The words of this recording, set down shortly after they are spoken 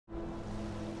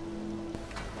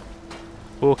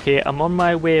Okay, I'm on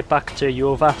my way back to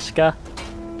Jorvaska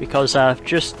because I've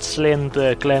just slain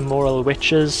the Glenmoral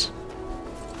witches.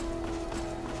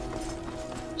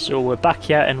 So we're back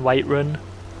here in Whiterun.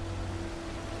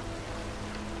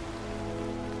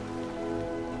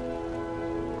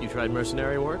 You tried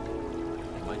mercenary work?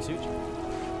 It might suit you.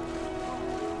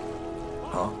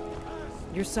 Huh?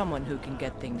 You're someone who can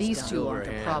get things These done. two aren't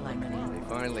a problem They anymore.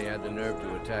 finally had the nerve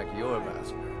to attack your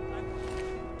Vasker.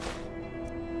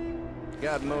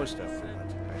 Got most of them,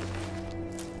 but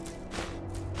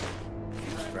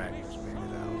few stragglers made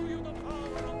it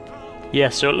out. Yeah,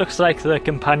 so it looks like the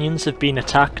companions have been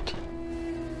attacked.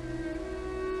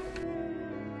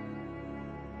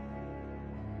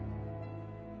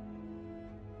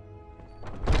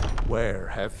 Where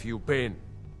have you been?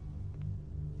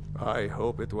 I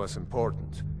hope it was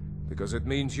important, because it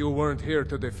means you weren't here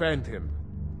to defend him.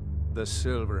 The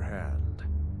Silver Hand.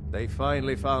 They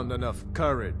finally found enough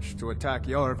courage to attack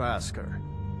your Vasker.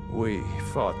 We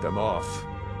fought them off,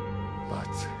 but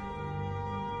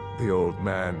the old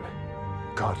man,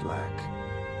 Godlak,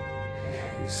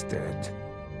 he's dead.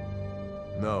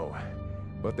 No,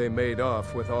 but they made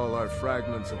off with all our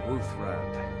fragments of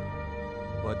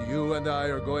Wuthrand. But you and I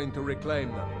are going to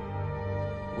reclaim them.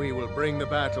 We will bring the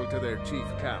battle to their chief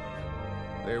camp.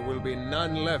 There will be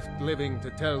none left living to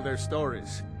tell their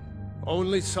stories.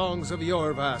 Only songs of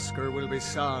your Vasker will be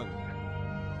sung.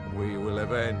 We will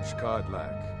avenge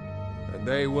Godlak, and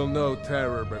they will know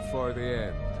terror before the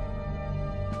end.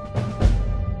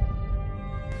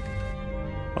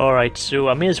 Alright, so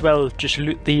I may as well just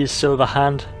loot these Silver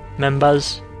Hand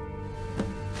members.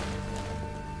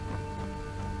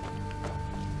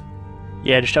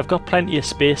 Yeah, just I've got plenty of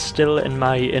space still in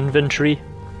my inventory.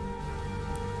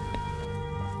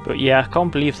 But yeah, I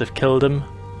can't believe they've killed him.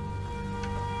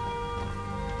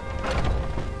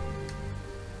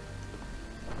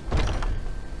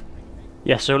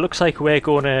 Yeah, so it looks like we're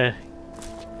gonna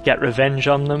get revenge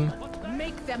on them.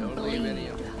 Make them Don't leave bleed. any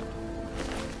of them.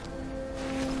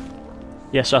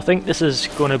 Yeah, so I think this is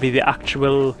gonna be the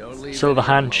actual Silver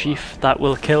Hand chief that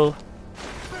will kill.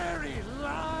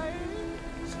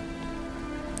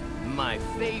 My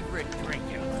favorite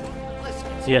drinking. Listen.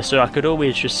 Yeah, so I could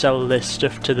always just sell this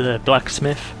stuff to the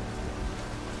blacksmith.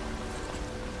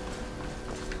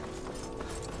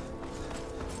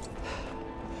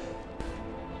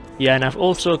 Yeah, and I've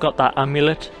also got that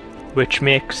amulet, which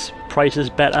makes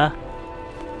prices better.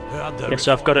 Yeah,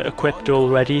 so I've got it equipped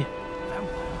already.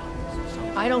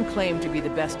 I don't claim to be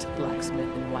the best blacksmith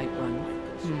in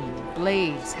Whiterun.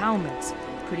 Blades, helmets,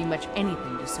 pretty much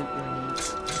anything to suit your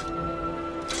needs.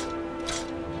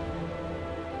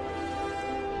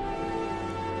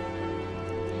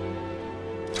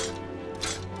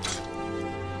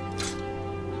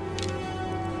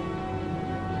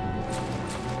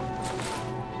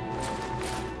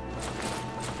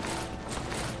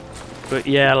 But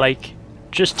yeah, like,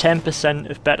 just 10%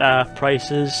 of better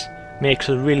prices makes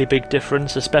a really big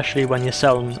difference, especially when you're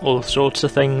selling all sorts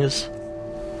of things.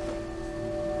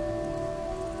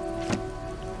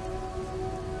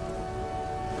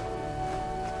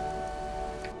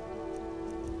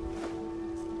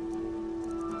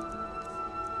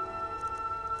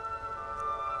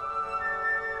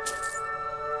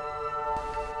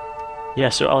 Yeah,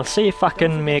 so I'll see if I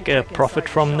can make a profit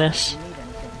from this.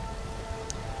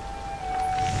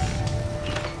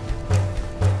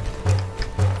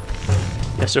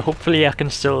 Yeah, so hopefully I can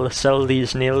still sell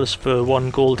these nails for 1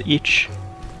 gold each.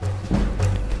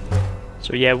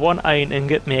 So yeah, 1 iron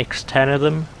ingot makes 10 of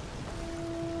them.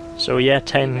 So yeah,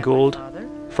 10 gold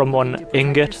from 1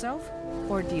 ingot. Yourself,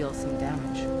 or deal some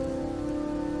damage.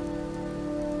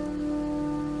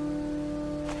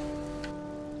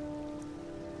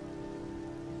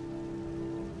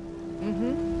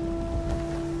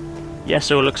 Yeah,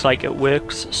 so it looks like it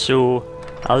works, so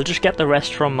I'll just get the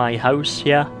rest from my house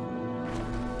here.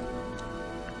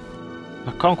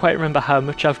 I can't quite remember how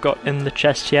much I've got in the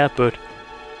chest here, but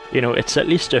you know, it's at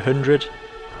least 100.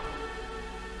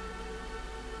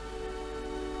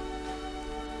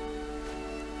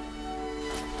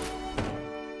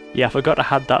 Yeah, I forgot I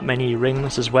had that many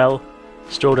rings as well,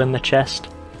 stored in the chest.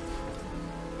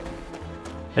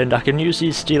 And I can use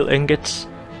these steel ingots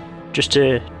just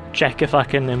to check if I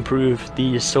can improve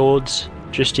these swords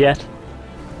just yet.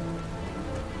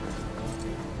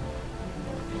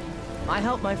 I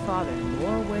help my father in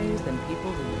more ways than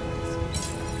people realize.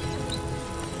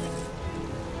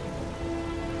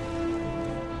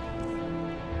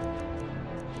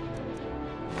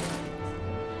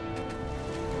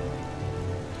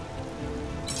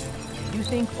 You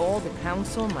think all the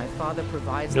counsel my father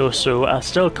provides? No, so I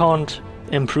still can't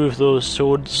improve those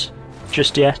swords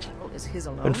just yet, Is his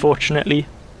alone? unfortunately.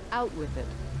 Out with it.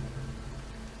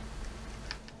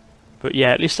 But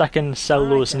yeah, at least I can sell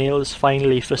Alright those then. nails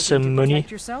finally for Looking some to money.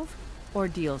 protect yourself or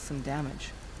deal some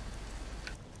damage.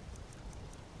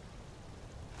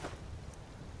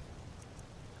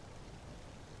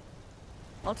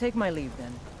 I'll take my leave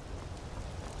then.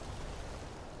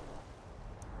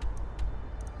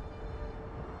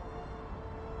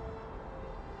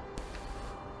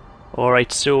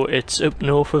 Alright, so it's up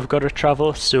north we've got to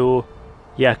travel, so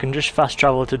yeah, I can just fast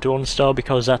travel to Dawnstar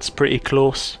because that's pretty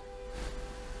close.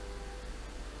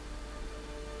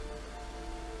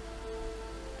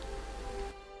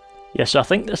 Yeah, so I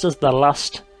think this is the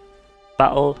last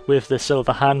battle with the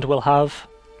Silver Hand we'll have.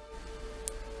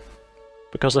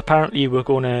 Because apparently we're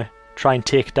going to try and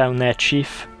take down their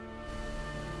chief.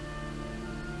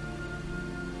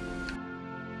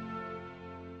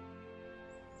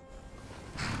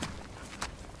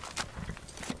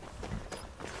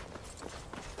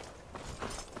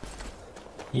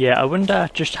 Yeah, I wonder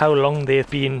just how long they've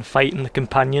been fighting the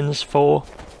companions for.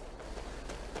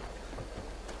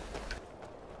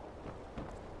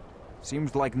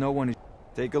 Seems like no one is...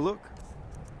 Take a look.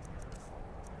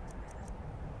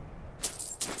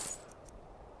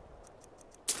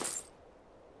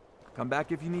 Come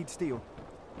back if you need steel.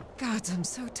 God, I'm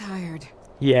so tired.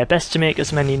 Yeah, best to make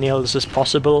as many nails as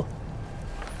possible.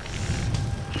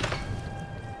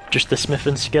 Just the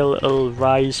smithing skill will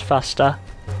rise faster.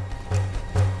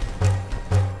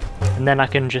 And then I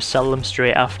can just sell them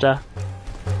straight after.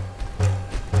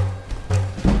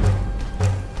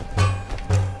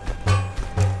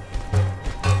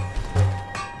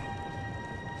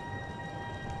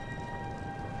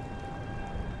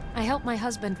 I helped my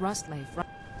husband Rustley from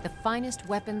the finest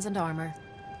weapons and armor.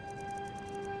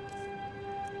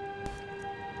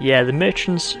 Yeah, the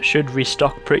merchants should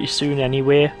restock pretty soon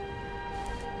anyway.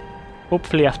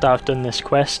 Hopefully after I've done this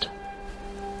quest.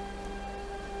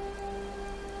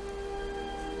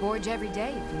 Forge every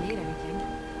day if you need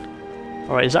anything.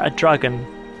 Alright, is that a dragon?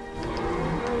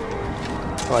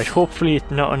 Alright, hopefully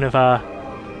not another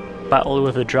battle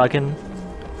with a dragon.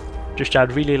 Just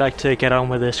I'd really like to get on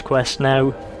with this quest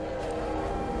now.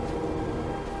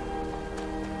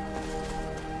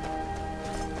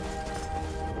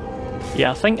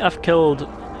 Yeah, I think I've killed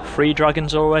 3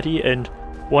 dragons already, and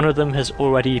one of them has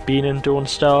already been in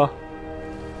Dawnstar.